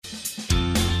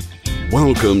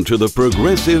Welcome to the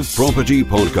Progressive Property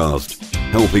Podcast,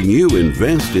 helping you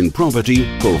invest in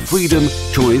property for freedom,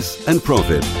 choice and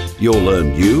profit. You'll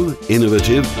learn new,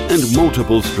 innovative and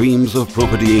multiple streams of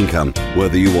property income,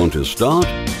 whether you want to start,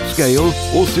 scale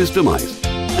or systemize,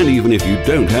 and even if you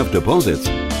don't have deposits.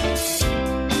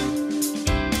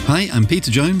 Hi, I'm Peter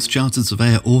Jones, Chartered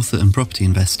Surveyor, author and property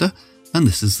investor, and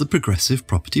this is the Progressive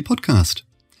Property Podcast.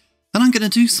 And I'm going to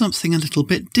do something a little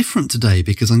bit different today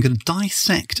because I'm going to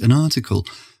dissect an article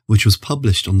which was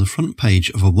published on the front page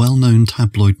of a well-known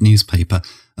tabloid newspaper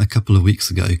a couple of weeks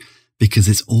ago, because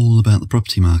it's all about the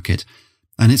property market.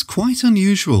 And it's quite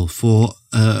unusual for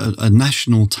a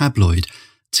national tabloid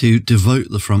to devote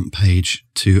the front page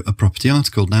to a property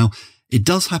article. Now, it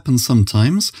does happen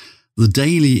sometimes. The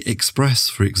Daily Express,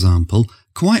 for example,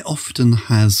 quite often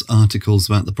has articles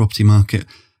about the property market.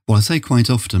 Well, I say quite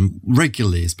often,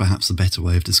 regularly is perhaps a better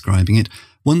way of describing it.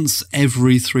 Once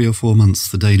every 3 or 4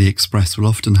 months, the Daily Express will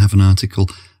often have an article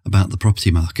about the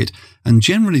property market. And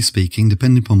generally speaking,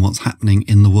 depending upon what's happening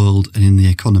in the world and in the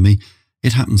economy,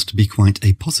 it happens to be quite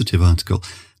a positive article.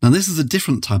 Now, this is a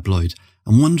different tabloid.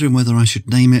 I'm wondering whether I should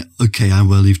name it. Okay, I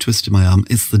will. You've twisted my arm.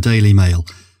 It's the Daily Mail.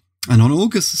 And on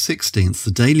August the 16th,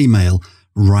 the Daily Mail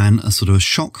ran a sort of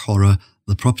shock horror,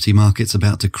 the property market's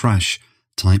about to crash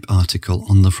type article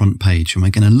on the front page. And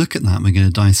we're going to look at that, and we're going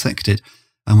to dissect it,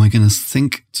 and we're going to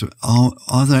think,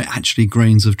 are there actually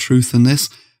grains of truth in this,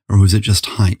 or is it just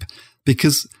hype?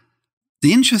 Because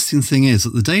the interesting thing is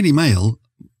that the Daily Mail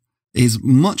is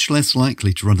much less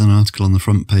likely to run an article on the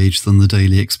front page than the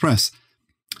Daily Express.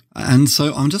 And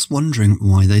so I'm just wondering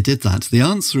why they did that. The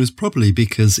answer is probably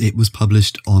because it was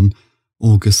published on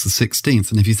August the 16th.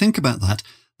 And if you think about that,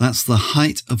 that's the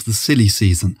height of the silly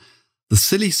season. The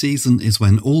silly season is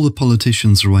when all the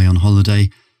politicians are away on holiday.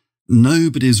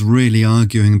 Nobody's really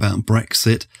arguing about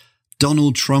Brexit.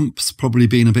 Donald Trump's probably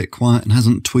been a bit quiet and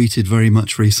hasn't tweeted very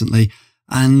much recently.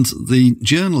 And the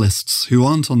journalists who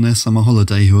aren't on their summer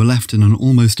holiday, who are left in an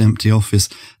almost empty office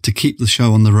to keep the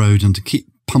show on the road and to keep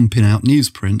pumping out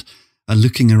newsprint, are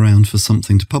looking around for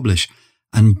something to publish.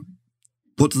 And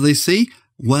what do they see?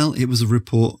 Well, it was a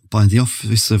report by the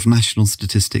Office of National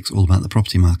Statistics all about the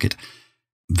property market.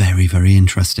 Very, very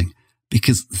interesting.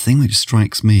 Because the thing which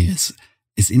strikes me is,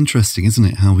 it's interesting, isn't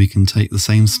it, how we can take the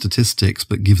same statistics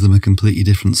but give them a completely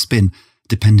different spin,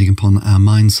 depending upon our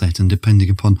mindset and depending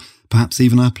upon perhaps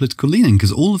even our political leaning,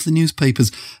 because all of the newspapers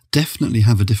definitely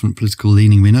have a different political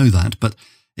leaning, we know that, but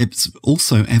it's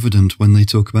also evident when they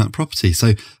talk about property.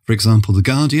 So, for example, The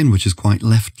Guardian, which is quite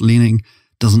left-leaning,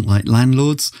 doesn't like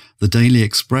landlords. The Daily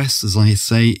Express, as I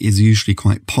say, is usually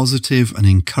quite positive and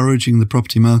encouraging the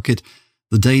property market.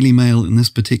 The Daily Mail, in this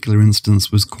particular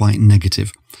instance, was quite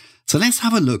negative. So let's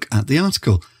have a look at the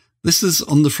article. This is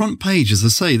on the front page, as I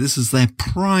say, this is their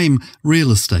prime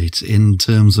real estate in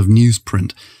terms of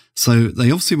newsprint. So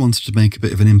they obviously wanted to make a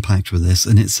bit of an impact with this,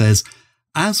 and it says,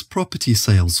 as property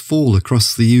sales fall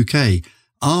across the UK,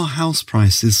 are house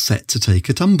prices set to take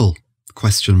a tumble? ?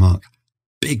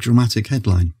 Big dramatic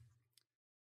headline.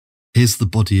 Here's the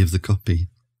body of the copy.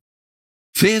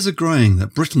 Fears are growing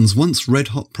that Britain's once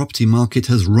red-hot property market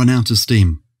has run out of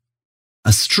steam.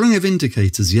 A string of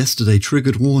indicators yesterday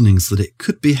triggered warnings that it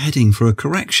could be heading for a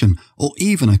correction or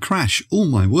even a crash. Oh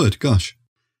my word, gosh.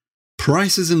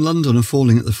 Prices in London are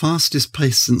falling at the fastest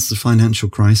pace since the financial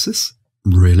crisis.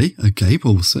 Really? Okay,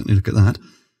 well, we'll certainly look at that.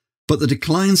 But the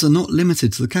declines are not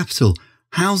limited to the capital.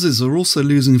 Houses are also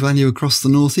losing value across the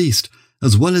northeast,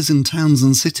 as well as in towns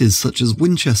and cities such as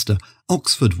Winchester,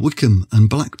 Oxford, Wickham and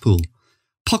Blackpool.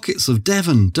 Pockets of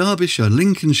Devon, Derbyshire,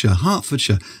 Lincolnshire,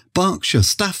 Hertfordshire, Berkshire,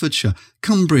 Staffordshire,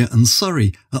 Cumbria and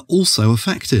Surrey are also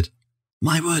affected.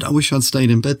 My word, I wish I'd stayed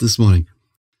in bed this morning.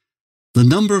 The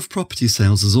number of property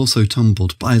sales has also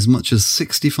tumbled by as much as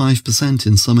 65%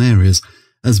 in some areas,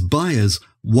 as buyers,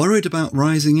 worried about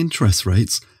rising interest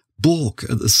rates, balk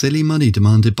at the silly money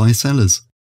demanded by sellers.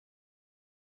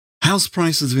 House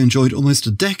prices have enjoyed almost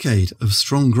a decade of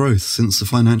strong growth since the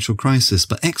financial crisis,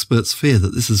 but experts fear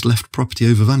that this has left property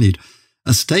overvalued.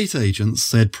 Estate agents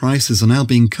said prices are now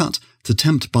being cut to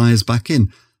tempt buyers back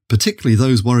in, particularly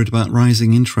those worried about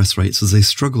rising interest rates as they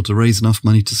struggle to raise enough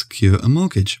money to secure a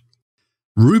mortgage.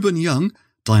 Reuben Young,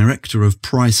 director of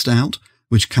Priced Out,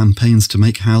 which campaigns to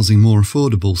make housing more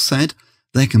affordable, said,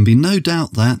 there can be no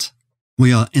doubt that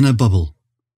we are in a bubble.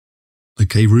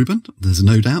 Okay, Reuben, there's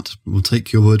no doubt. We'll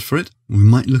take your word for it. We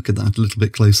might look at that a little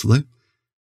bit closer, though.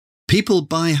 People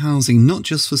buy housing not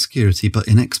just for security, but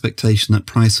in expectation that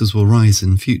prices will rise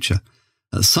in future.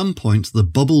 At some point, the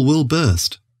bubble will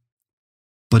burst.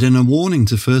 But in a warning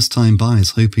to first-time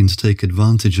buyers hoping to take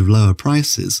advantage of lower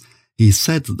prices, he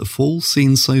said that the fall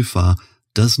seen so far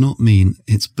does not mean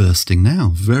it's bursting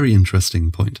now. Very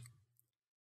interesting point.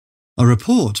 A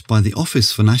report by the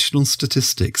Office for National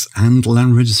Statistics and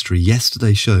Land Registry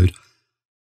yesterday showed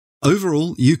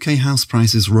overall UK house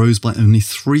prices rose by only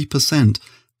 3%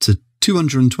 to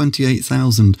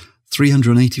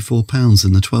 £228,384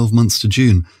 in the 12 months to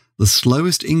June, the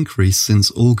slowest increase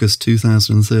since August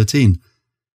 2013.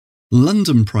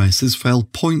 London prices fell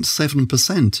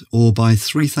 0.7%, or by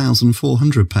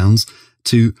 £3,400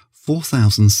 to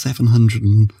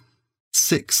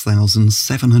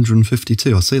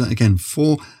 £476,752. I'll say that again,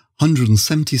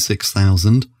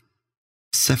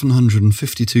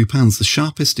 £476,752, the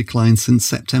sharpest decline since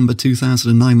September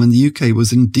 2009, when the UK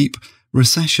was in deep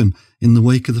recession in the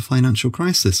wake of the financial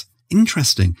crisis.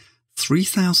 Interesting.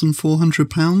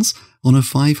 £3,400 on a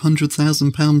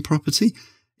 £500,000 property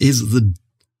is the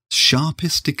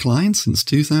sharpest decline since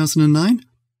 2009?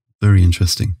 Very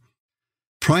interesting.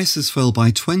 Prices fell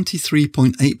by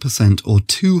 23.8%, or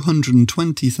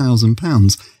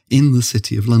 £220,000 in the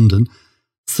City of London,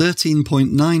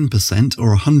 13.9%,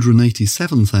 or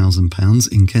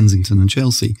 £187,000 in Kensington and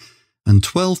Chelsea, and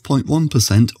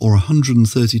 12.1%, or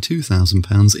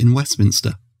 £132,000 in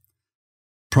Westminster.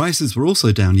 Prices were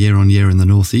also down year-on-year in the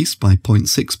North East by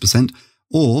 0.6%,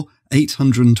 or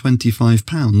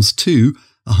 £825 to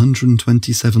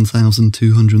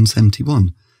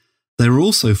 £127,271. There were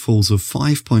also falls of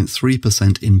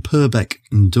 5.3% in Purbeck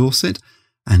and Dorset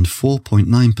and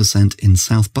 4.9% in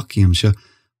South Buckinghamshire,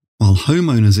 while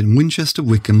homeowners in Winchester,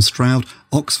 Wickham, Stroud,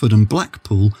 Oxford and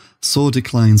Blackpool saw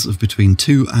declines of between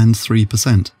 2 and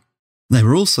 3%. There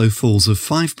were also falls of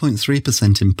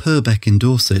 5.3% in Purbeck in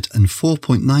Dorset and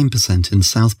 4.9% in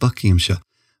South Buckinghamshire,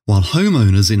 while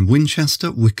homeowners in Winchester,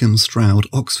 Wickham, Stroud,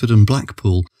 Oxford and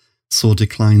Blackpool saw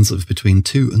declines of between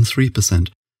 2 and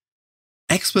 3%.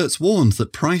 Experts warned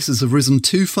that prices have risen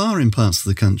too far in parts of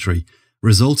the country,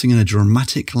 resulting in a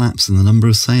dramatic collapse in the number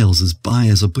of sales as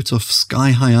buyers are put off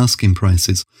sky-high asking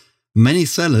prices. Many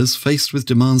sellers, faced with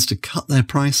demands to cut their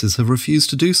prices, have refused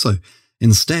to do so,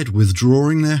 instead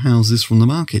withdrawing their houses from the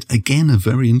market. Again, a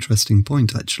very interesting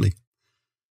point, actually.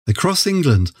 Across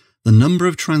England, the number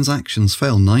of transactions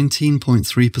fell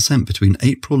 19.3% between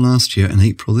April last year and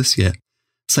April this year.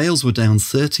 Sales were down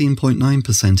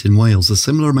 13.9% in Wales, a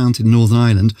similar amount in Northern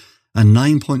Ireland, and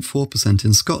 9.4%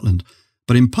 in Scotland.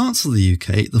 But in parts of the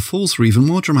UK, the falls were even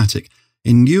more dramatic.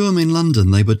 In Newham in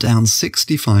London, they were down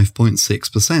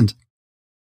 65.6%.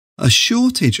 A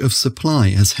shortage of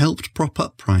supply has helped prop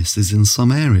up prices in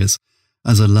some areas,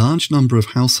 as a large number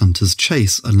of house hunters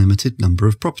chase a limited number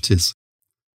of properties.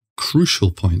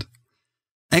 Crucial point.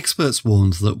 Experts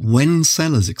warned that when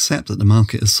sellers accept that the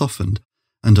market has softened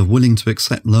and are willing to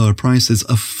accept lower prices,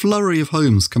 a flurry of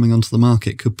homes coming onto the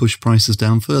market could push prices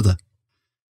down further.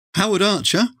 Howard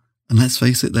Archer, and let's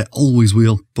face it, they always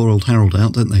wheel poor old Harold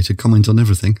out, don't they, to comment on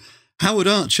everything. Howard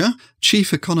Archer,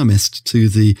 chief economist to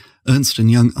the Ernst &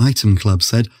 Young Item Club,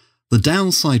 said, "The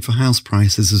downside for house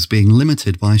prices is being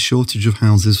limited by a shortage of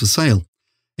houses for sale.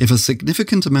 If a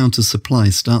significant amount of supply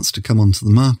starts to come onto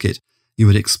the market, you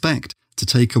would expect to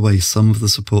take away some of the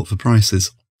support for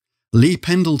prices." Lee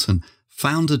Pendleton,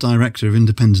 founder-director of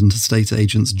independent estate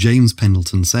agents James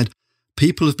Pendleton, said,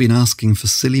 "People have been asking for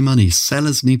silly money.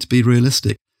 Sellers need to be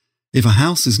realistic. If a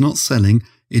house is not selling,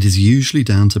 it is usually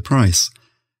down to price.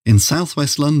 In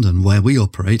southwest London, where we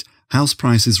operate, house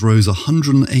prices rose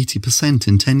 180%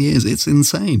 in 10 years. It's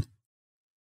insane."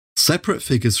 Separate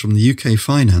figures from the UK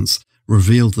Finance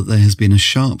revealed that there has been a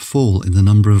sharp fall in the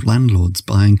number of landlords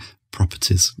buying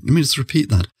properties. Let me just repeat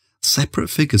that. Separate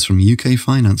figures from UK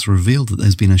Finance revealed that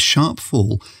there's been a sharp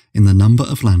fall in the number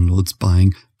of landlords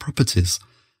buying properties.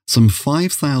 Some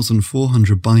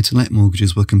 5,400 buy-to-let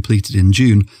mortgages were completed in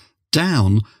June,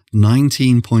 down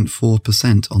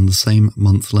 19.4% on the same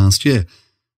month last year.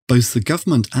 Both the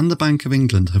government and the Bank of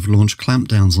England have launched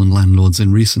clampdowns on landlords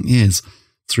in recent years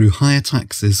through higher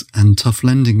taxes and tough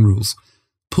lending rules.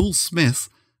 Paul Smith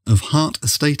of Hart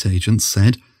Estate Agents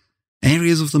said,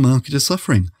 "Areas of the market are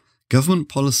suffering. Government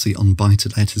policy on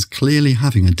buy-to-let is clearly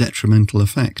having a detrimental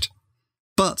effect.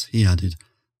 But," he added,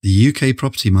 "the UK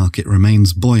property market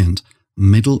remains buoyant.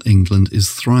 Middle England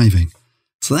is thriving."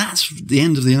 So that's the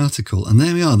end of the article. And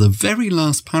there we are. The very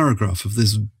last paragraph of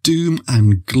this doom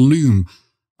and gloom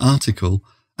article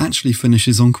actually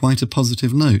finishes on quite a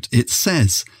positive note. It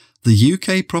says, the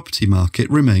UK property market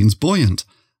remains buoyant.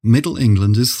 Middle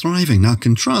England is thriving. Now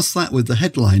contrast that with the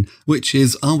headline, which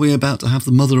is, "Are we about to have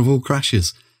the mother of all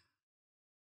crashes?"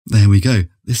 There we go.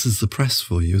 This is the press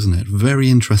for you, isn't it? Very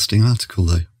interesting article,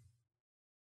 though.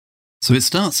 So it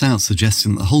starts out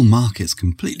suggesting that the whole market's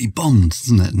completely bombed,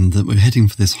 isn't it? And that we're heading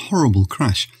for this horrible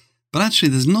crash. But actually,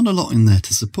 there's not a lot in there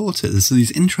to support it. There's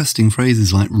these interesting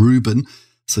phrases like Reuben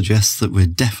suggests that we're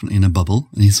definitely in a bubble.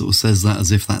 And he sort of says that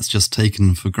as if that's just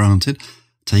taken for granted.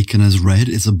 Taken as read,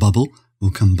 it's a bubble.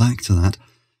 We'll come back to that.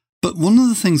 But one of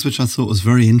the things which I thought was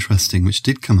very interesting, which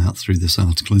did come out through this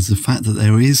article, is the fact that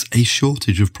there is a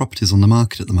shortage of properties on the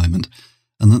market at the moment,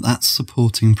 and that's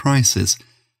supporting prices.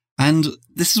 And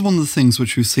this is one of the things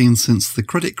which we've seen since the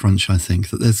credit crunch, I think,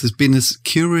 that there's been this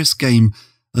curious game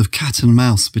of cat and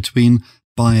mouse between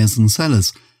buyers and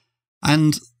sellers.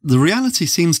 And the reality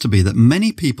seems to be that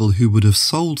many people who would have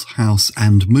sold house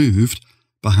and moved,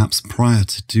 perhaps prior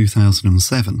to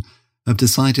 2007, have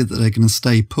decided that they're going to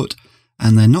stay put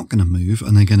and they're not going to move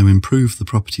and they're going to improve the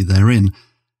property they're in.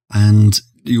 And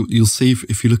you'll see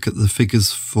if you look at the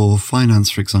figures for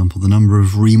finance, for example, the number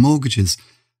of remortgages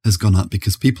has gone up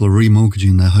because people are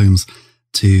remortgaging their homes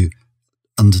to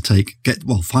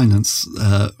finance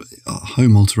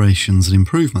home alterations and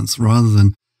improvements rather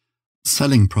than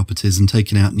selling properties and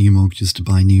taking out new mortgages to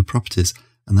buy new properties.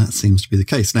 And that seems to be the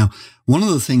case. Now, one of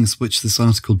the things which this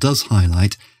article does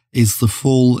highlight is the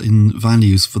fall in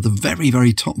values for the very,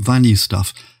 very top value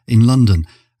stuff in London.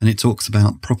 And it talks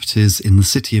about properties in the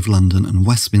City of London and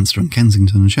Westminster and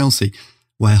Kensington and Chelsea,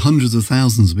 where hundreds of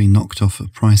thousands have been knocked off a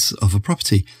price of a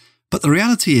property. But the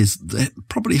reality is that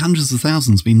probably hundreds of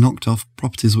thousands have been knocked off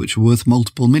properties which are worth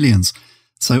multiple millions.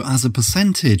 So as a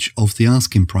percentage of the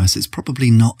asking price, it's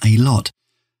probably not a lot.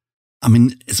 I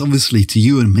mean, it's obviously to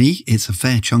you and me, it's a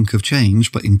fair chunk of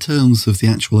change, but in terms of the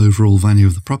actual overall value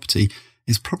of the property,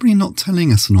 it's probably not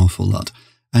telling us an awful lot.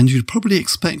 And you'd probably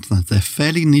expect that they're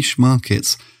fairly niche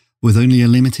markets with only a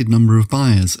limited number of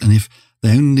buyers. And if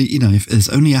there's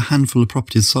only a handful of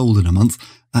properties sold in a month,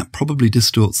 that probably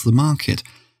distorts the market.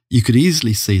 You could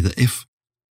easily see that if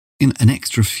an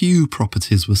extra few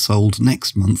properties were sold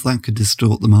next month, that could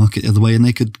distort the market the other way and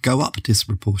they could go up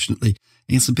disproportionately.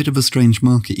 It's a bit of a strange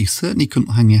market. You certainly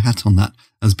couldn't hang your hat on that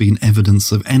as being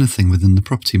evidence of anything within the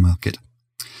property market.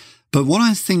 But what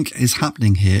I think is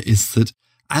happening here is that,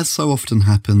 as so often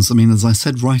happens, I mean, as I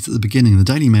said right at the beginning, the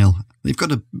Daily Mail, they've got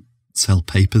to sell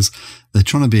papers. They're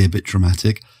trying to be a bit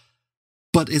dramatic.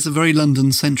 But it's a very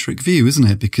London-centric view, isn't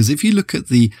it? Because if you look at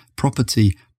the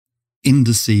property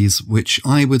indices, which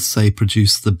I would say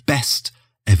produce the best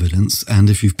evidence, and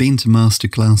if you've been to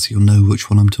Masterclass, you'll know which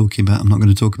one I'm talking about. I'm not going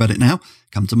to talk about it now.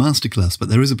 Come to Masterclass. But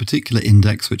there is a particular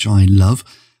index which I love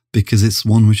because it's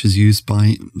one which is used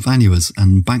by valuers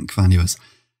and bank valuers.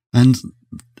 And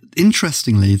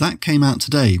interestingly, that came out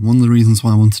today. One of the reasons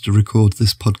why I wanted to record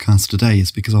this podcast today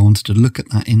is because I wanted to look at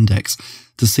that index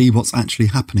to see what's actually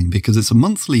happening, because it's a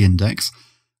monthly index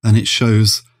and it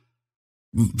shows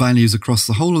values across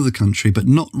the whole of the country, but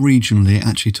not regionally. It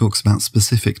actually talks about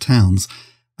specific towns.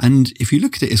 And if you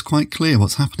look at it, it's quite clear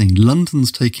what's happening.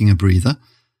 London's taking a breather,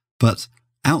 but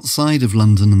outside of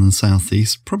London and the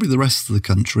southeast, probably the rest of the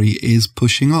country is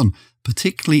pushing on,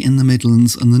 particularly in the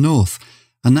Midlands and the north.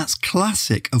 And that's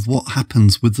classic of what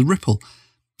happens with the ripple.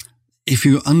 If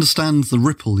you understand the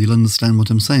ripple, you'll understand what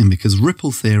I'm saying, because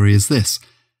ripple theory is this.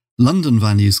 London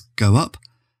values go up,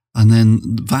 and then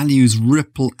values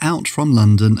ripple out from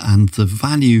London, and the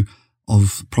value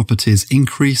of properties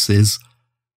increases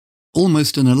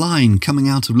almost in a line coming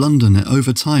out of London. And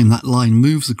over time, that line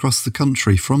moves across the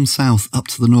country from south up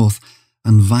to the north,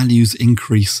 and values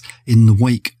increase in the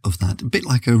wake of that. A bit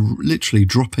like literally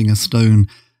dropping a stone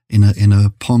in a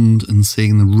pond and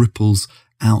seeing the ripples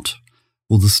out.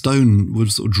 Well, the stone would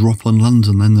sort of drop on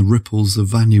London, then the ripples of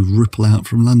value ripple out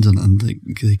from London and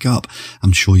they go up.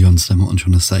 I'm sure you understand what I'm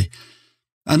trying to say.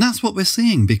 And that's what we're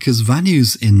seeing, because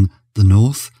values in the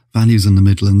north, values in the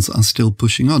Midlands are still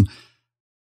pushing on.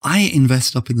 I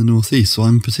invest up in the northeast, so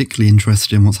I'm particularly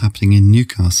interested in what's happening in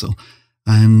Newcastle.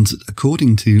 And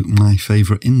according to my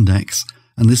favourite index,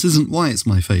 and this isn't why it's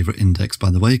my favourite index,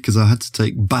 by the way, because I had to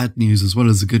take bad news as well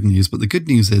as the good news, but the good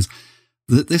news is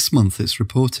that this month it's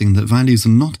reporting that values are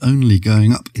not only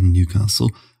going up in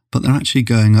Newcastle, but they're actually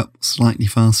going up slightly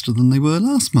faster than they were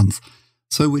last month.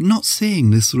 So we're not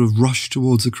seeing this sort of rush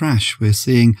towards a crash. We're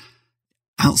seeing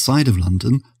outside of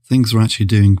London, things are actually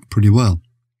doing pretty well.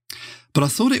 But I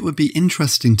thought it would be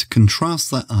interesting to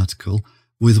contrast that article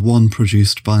with one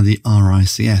produced by the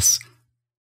RICS.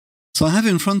 So I have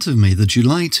in front of me the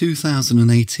July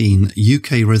 2018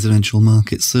 UK Residential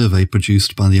Market Survey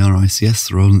produced by the RICS,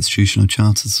 the Royal Institution of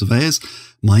Chartered Surveyors,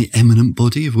 my eminent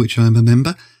body of which I am a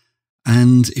member.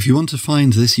 And if you want to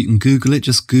find this, you can Google it.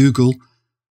 Just Google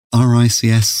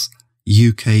RICS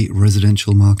UK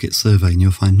Residential Market Survey, and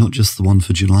you'll find not just the one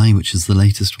for July, which is the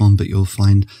latest one, but you'll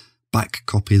find back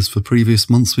copies for previous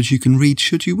months, which you can read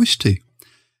should you wish to.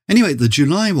 Anyway, the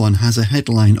July one has a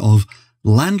headline of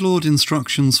landlord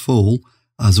instructions fall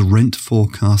as rent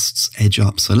forecasts edge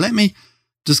up. So let me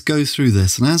just go through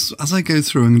this. And as I go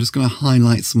through, I'm just going to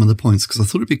highlight some of the points because I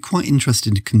thought it'd be quite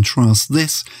interesting to contrast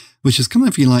this, which is kind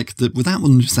of, if you like, without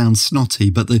wanting to sound snotty,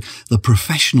 but the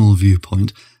professional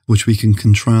viewpoint, which we can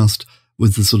contrast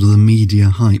with the sort of the media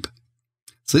hype.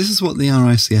 So this is what the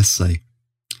RICS say.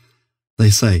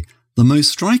 They say, the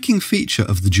most striking feature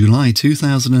of the July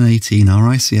 2018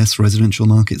 RICS Residential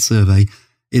Market Survey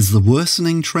is the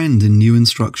worsening trend in new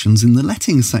instructions in the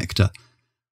letting sector.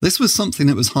 This was something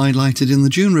that was highlighted in the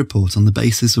June report on the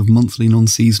basis of monthly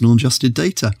non-seasonal adjusted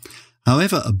data.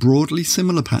 However, a broadly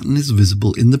similar pattern is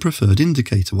visible in the preferred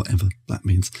indicator, whatever that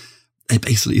means. They're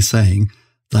basically saying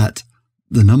that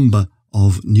the number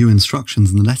of new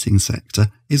instructions in the letting sector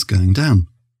is going down.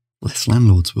 Less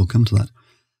landlords, we'll come to that.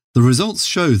 The results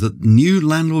show that new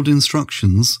landlord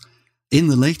instructions in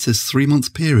the latest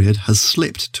 3-month period has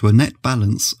slipped to a net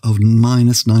balance of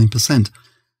minus 9%.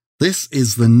 This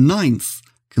is the 9th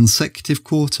consecutive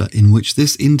quarter in which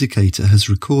this indicator has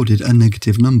recorded a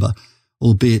negative number,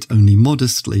 albeit only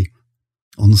modestly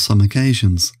on some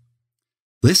occasions.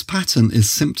 This pattern is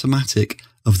symptomatic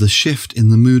of the shift in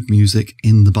the mood music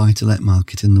in the buy-to-let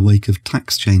market in the wake of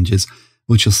tax changes,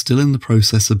 which are still in the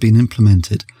process of being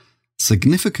implemented.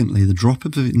 Significantly, the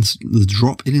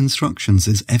drop in instructions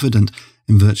is evident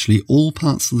in virtually all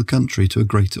parts of the country to a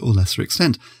greater or lesser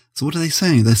extent. So what are they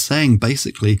saying? They're saying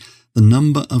basically the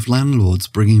number of landlords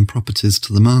bringing properties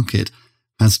to the market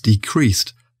has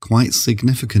decreased quite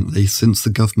significantly since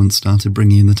the government started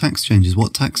bringing in the tax changes.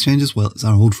 What tax changes? Well, it's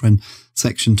our old friend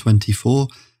Section 24,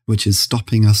 which is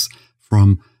stopping us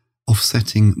from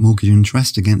offsetting mortgage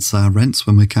interest against our rents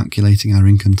when we're calculating our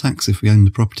income tax if we own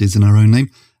the properties in our own name.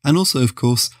 And also, of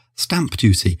course, stamp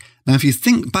duty. Now, if you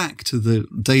think back to the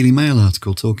Daily Mail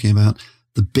article talking about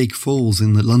the big falls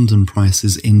in the London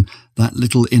prices in that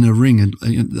little inner ring,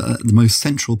 the most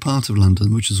central part of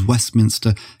London, which is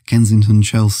Westminster, Kensington,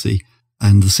 Chelsea,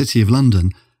 and the City of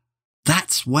London,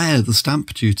 that's where the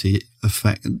stamp duty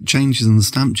effect, changes in the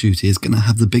stamp duty is going to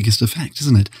have the biggest effect,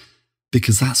 isn't it?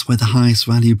 Because that's where the highest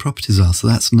value properties are. So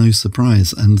that's no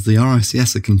surprise. And the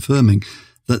RICS are confirming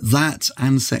that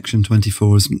and Section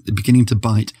 24 is beginning to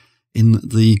bite in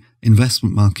the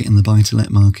investment market, in the buy-to-let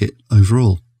market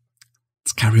overall.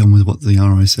 Let's carry on with what the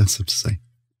RICS have to say.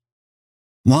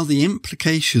 While the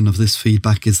implication of this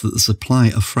feedback is that the supply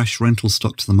of fresh rental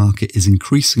stock to the market is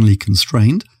increasingly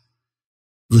constrained,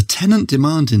 the tenant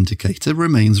demand indicator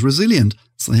remains resilient.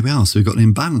 So there we are. So we've got an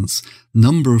imbalance.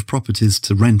 Number of properties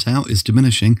to rent out is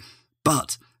diminishing,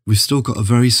 but we've still got a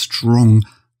very strong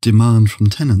demand from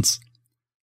tenants.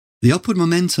 The upward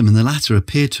momentum in the latter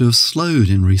appeared to have slowed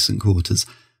in recent quarters,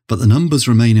 but the numbers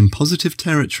remain in positive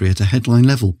territory at a headline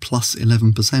level, plus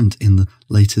 11% in the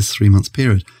latest 3-month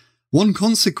period. One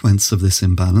consequence of this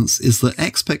imbalance is that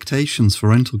expectations for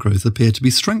rental growth appear to be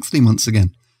strengthening once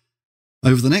again.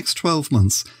 Over the next 12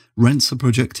 months, rents are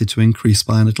projected to increase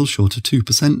by a little short of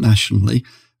 2% nationally,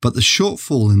 but the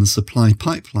shortfall in the supply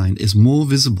pipeline is more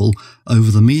visible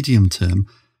over the medium term,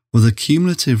 with a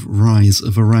cumulative rise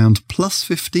of around plus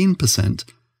 15%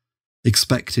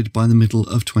 expected by the middle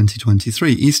of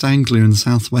 2023. East Anglia and the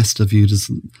South West are viewed as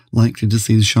likely to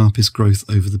see the sharpest growth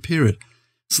over the period.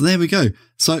 So there we go.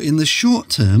 So in the short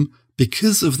term,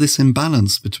 because of this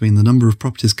imbalance between the number of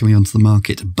properties coming onto the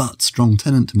market but strong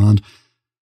tenant demand,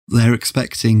 they're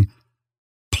expecting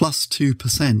plus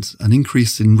 2%, an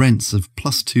increase in rents of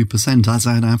plus 2% as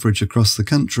an average across the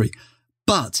country.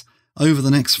 But over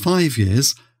the next 5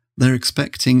 years, they're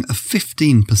expecting a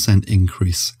 15%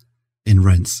 increase in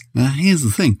rents. Now, here's the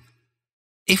thing.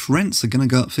 If rents are going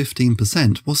to go up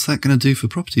 15%, what's that going to do for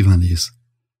property values?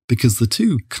 Because the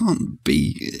two can't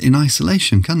be in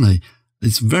isolation, can they?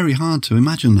 It's very hard to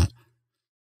imagine that.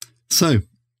 So,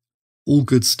 all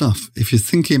good stuff. If you're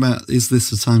thinking about, is this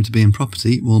the time to be in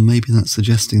property? Well, maybe that's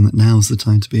suggesting that now's the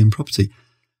time to be in property.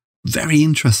 Very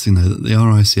interesting, though, that the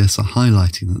RICS are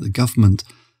highlighting that the government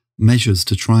measures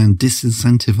to try and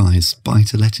disincentivize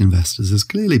buy-to-let investors is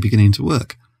clearly beginning to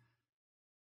work.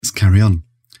 Let's carry on.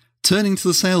 Turning to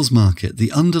the sales market,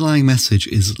 the underlying message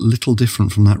is little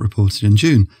different from that reported in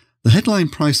June. The headline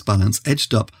price balance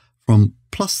edged up from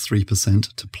plus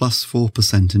 3% to plus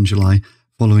 4% in July,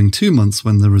 following 2 months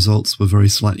when the results were very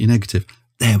slightly negative.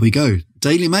 There we go.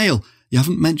 Daily Mail, you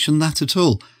haven't mentioned that at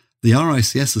all. The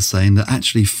RICS are saying that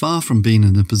actually, far from being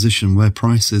in a position where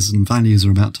prices and values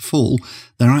are about to fall,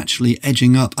 they're actually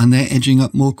edging up, and they're edging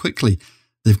up more quickly.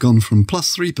 They've gone from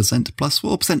plus 3% to plus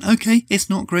 4%. Okay,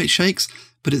 it's not great shakes,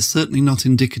 but it's certainly not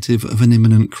indicative of an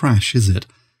imminent crash, is it?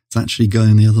 It's actually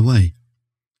going the other way.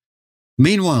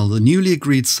 Meanwhile, the newly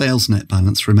agreed sales net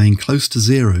balance remained close to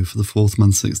zero for the fourth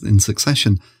month in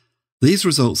succession. These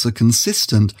results are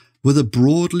consistent with a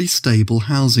broadly stable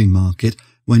housing market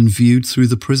when viewed through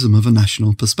the prism of a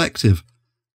national perspective.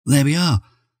 There we are.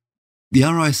 The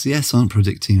RICS aren't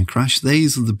predicting a crash.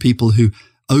 These are the people who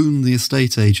own the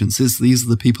estate agencies. These are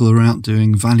the people who are out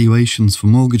doing valuations for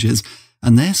mortgages,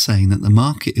 and they're saying that the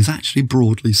market is actually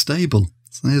broadly stable.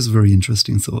 So there's a very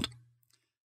interesting thought.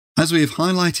 As we have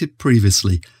highlighted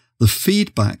previously, the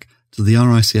feedback to the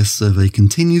RICS survey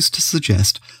continues to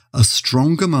suggest a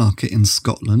stronger market in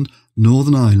Scotland,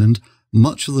 Northern Ireland,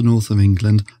 much of the north of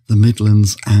England, the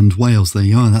Midlands and Wales. There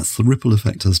you are, that's the ripple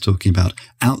effect I was talking about.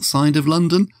 Outside of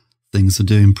London, things are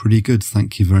doing pretty good,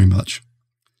 thank you very much.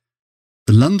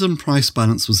 The London price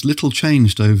balance was little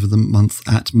changed over the month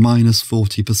at minus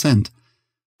 40%,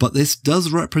 but this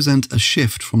does represent a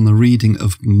shift from the reading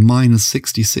of minus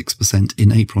 66%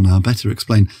 in April. Now, I better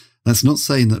explain. That's not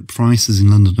saying that prices in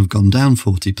London have gone down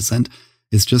 40%.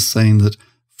 It's just saying that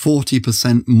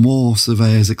 40% more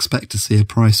surveyors expect to see a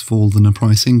price fall than a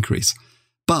price increase.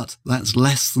 But that's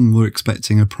less than we're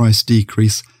expecting a price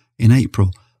decrease in April.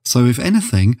 So if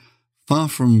anything, far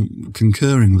from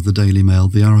concurring with the Daily Mail,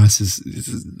 the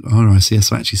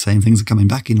RICS are actually saying things are coming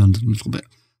back in London a little bit.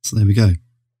 So there we go.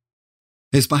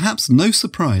 It's perhaps no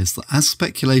surprise that as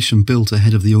speculation built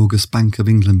ahead of the August Bank of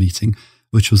England meeting,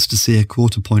 which was to see a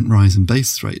quarter-point rise in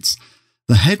base rates,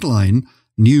 the headline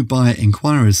New Buyer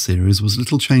Inquiries series was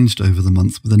little changed over the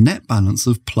month with a net balance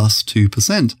of plus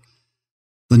 2%.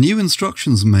 The new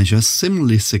instructions measure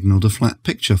similarly signalled a flat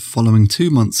picture following 2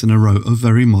 months in a row of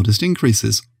very modest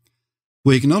increases.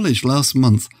 We acknowledged last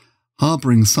month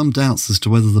harbouring some doubts as to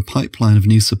whether the pipeline of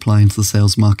new supply into the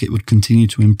sales market would continue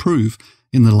to improve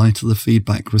in the light of the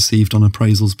feedback received on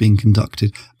appraisals being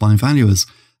conducted by valuers.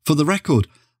 For the record,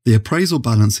 the appraisal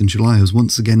balance in July was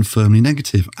once again firmly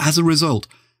negative. As a result,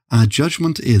 our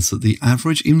judgment is that the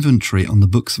average inventory on the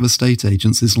books of estate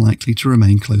agents is likely to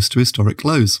remain close to historic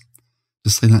lows.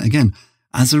 Just say that again.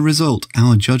 As a result,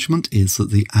 our judgment is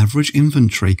that the average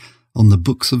inventory on the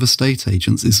books of estate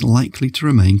agents is likely to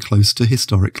remain close to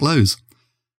historic lows.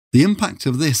 The impact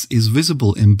of this is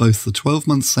visible in both the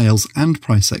 12-month sales and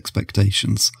price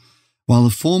expectations. While the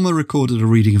former recorded a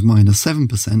reading of minus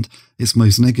 7%, its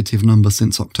most negative number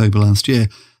since October last year,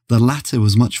 the latter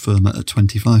was much firmer at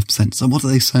 25%. So what are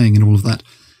they saying in all of that?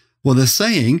 Well, they're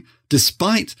saying,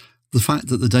 despite the fact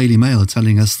that the Daily Mail are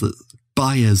telling us that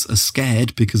buyers are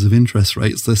scared because of interest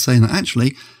rates, they're saying that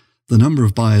actually the number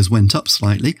of buyers went up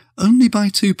slightly, only by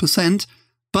 2%,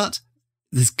 but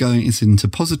it's into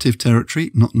positive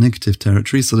territory, not negative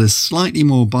territory, so there's slightly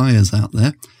more buyers out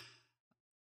there.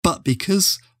 But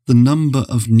because the number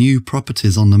of new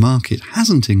properties on the market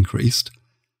hasn't increased,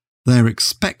 they're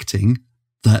expecting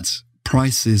that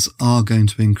prices are going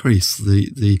to increase.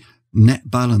 The net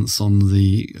balance of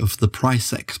the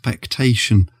price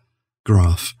expectation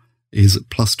graph is at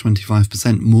plus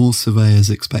 25%. More surveyors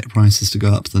expect prices to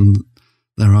go up than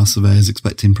there are surveyors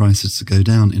expecting prices to go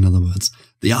down, in other words.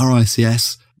 The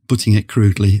RICS, putting it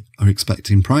crudely, are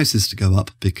expecting prices to go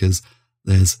up because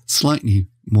there's slightly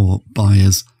more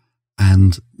buyers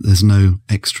and there's no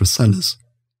extra sellers.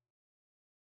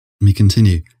 Let me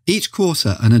continue. Each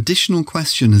quarter, an additional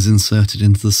question is inserted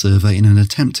into the survey in an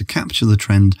attempt to capture the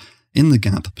trend in the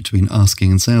gap between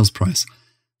asking and sales price.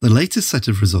 The latest set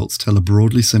of results tell a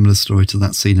broadly similar story to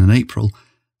that seen in April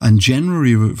and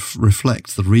generally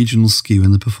reflect the regional skew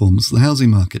in the performance of the housing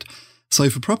market. So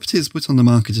for properties put on the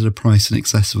market at a price in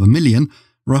excess of $1 million,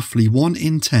 roughly 1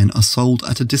 in 10 are sold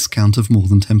at a discount of more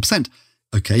than 10%.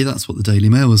 Okay, that's what the Daily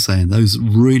Mail was saying. Those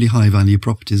really high-value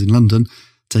properties in London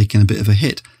taking a bit of a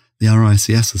hit. The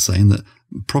RICS are saying that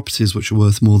properties which are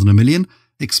worth more than $1 million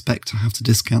expect to have to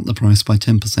discount the price by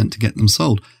 10% to get them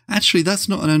sold. Actually, that's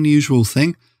not an unusual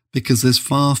thing because there's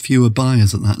far fewer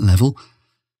buyers at that level.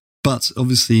 But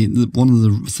obviously, one of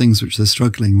the things which they're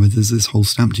struggling with is this whole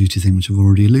stamp duty thing, which I've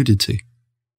already alluded to.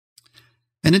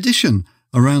 In addition,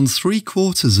 around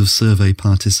 3/4 of survey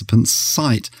participants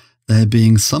cite there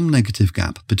being some negative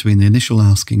gap between the initial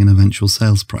asking and eventual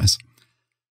sales price.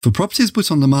 For properties put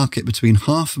on the market between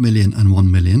 $500,000 and $1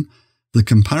 million, the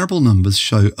comparable numbers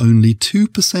show only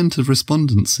 2% of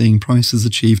respondents seeing prices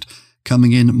achieved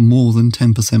coming in more than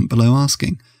 10% below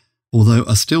asking, although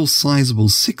a still sizable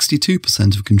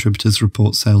 62% of contributors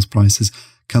report sales prices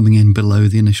coming in below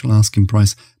the initial asking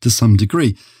price to some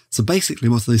degree. So basically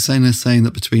what they're saying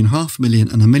that between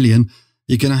 $500,000 and $1 million,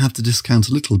 you're going to have to discount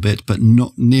a little bit, but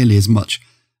not nearly as much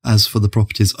as for the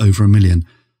properties over $1 million.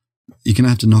 You're going to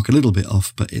have to knock a little bit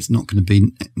off, but it's not going to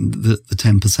be the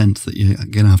 10% that you're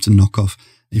going to have to knock off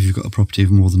if you've got a property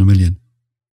of more than $1 million.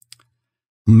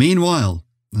 Meanwhile,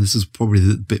 this is probably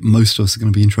the bit most of us are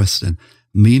going to be interested in.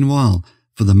 Meanwhile,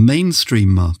 for the mainstream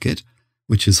market,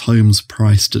 which is homes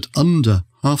priced at under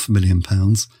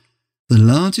 £500,000, the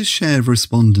largest share of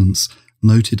respondents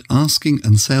noted asking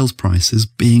and sales prices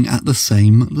being at the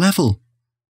same level.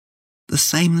 The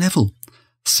same level.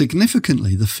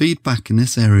 Significantly, the feedback in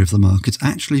this area of the market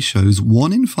actually shows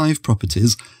 1 in 5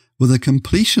 properties with a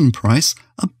completion price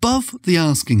above the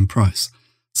asking price.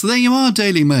 So there you are,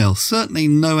 Daily Mail. Certainly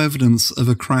no evidence of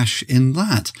a crash in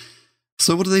that.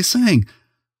 So what are they saying?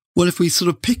 Well, if we sort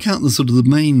of pick out the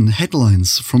main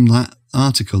headlines from that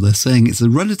article, they're saying it's a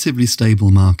relatively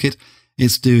stable market.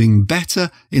 It's doing better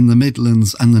in the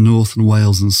Midlands and the North and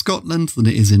Wales and Scotland than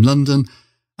it is in London.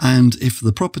 And if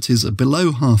the properties are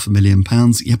below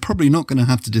 £500,000, you're probably not going to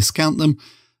have to discount them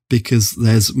because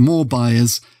there's more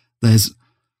buyers. There's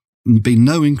been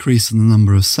no increase in the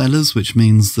number of sellers, which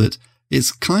means that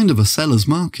it's kind of a seller's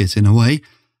market in a way.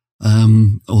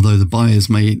 Although the buyers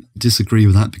may disagree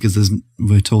with that because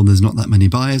we're told there's not that many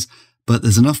buyers, but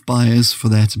there's enough buyers for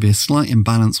there to be a slight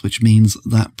imbalance, which means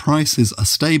that prices are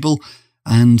stable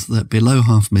and that below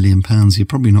 £500,000, you're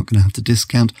probably not going to have to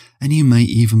discount, and you may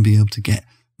even be able to get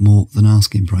more than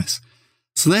asking price.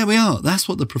 So there we are. That's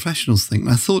what the professionals think.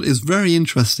 And I thought it was very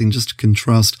interesting just to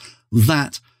contrast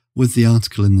that with the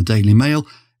article in the Daily Mail.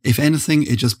 If anything,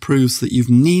 it just proves that you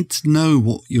need to know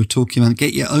what you're talking about,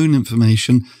 get your own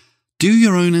information, do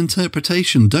your own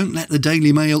interpretation. Don't let the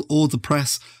Daily Mail or the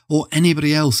press or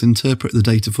anybody else interpret the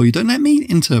data for you. Don't let me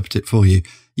interpret it for you.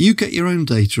 You get your own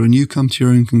data and you come to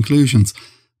your own conclusions.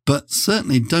 But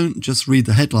certainly don't just read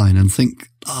the headline and think,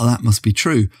 oh, that must be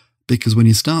true. Because when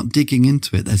you start digging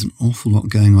into it, there's an awful lot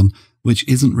going on which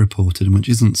isn't reported and which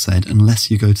isn't said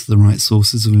unless you go to the right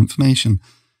sources of information.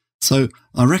 So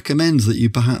I recommend that you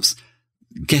perhaps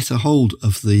get a hold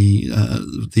of the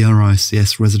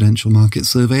RICS Residential Market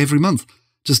Survey every month,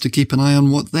 just to keep an eye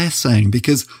on what they're saying,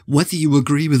 because whether you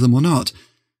agree with them or not,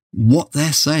 what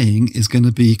they're saying is going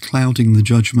to be clouding the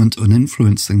judgment and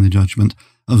influencing the judgment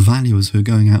of valuers who are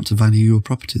going out to value your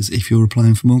properties if you're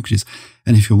applying for mortgages.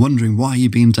 And if you're wondering why you're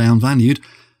being downvalued,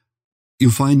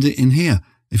 you'll find it in here.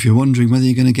 If you're wondering whether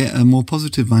you're going to get a more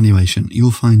positive valuation,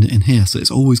 you'll find it in here. So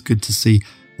it's always good to see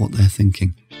what they're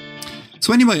thinking.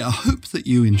 So anyway, I hope that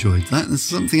you enjoyed that. There's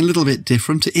something a little bit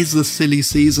different. It is the silly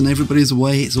season. Everybody's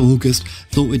away. It's August.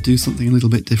 Thought we'd do something a little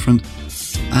bit different.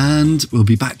 And we'll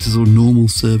be back to sort of normal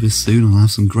service soon. I'll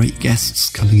have some great guests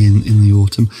coming in the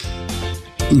autumn.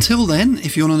 Until then,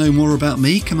 if you want to know more about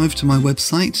me, come over to my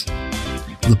website,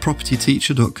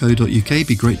 thepropertyteacher.co.uk. It'd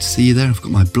be great to see you there. I've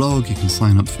got my blog. You can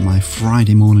sign up for my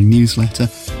Friday morning newsletter.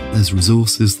 There's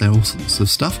resources there, all sorts of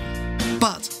stuff.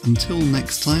 But until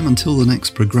next time, until the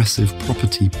next Progressive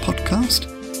Property podcast,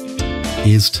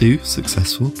 here's to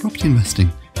successful property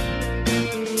investing.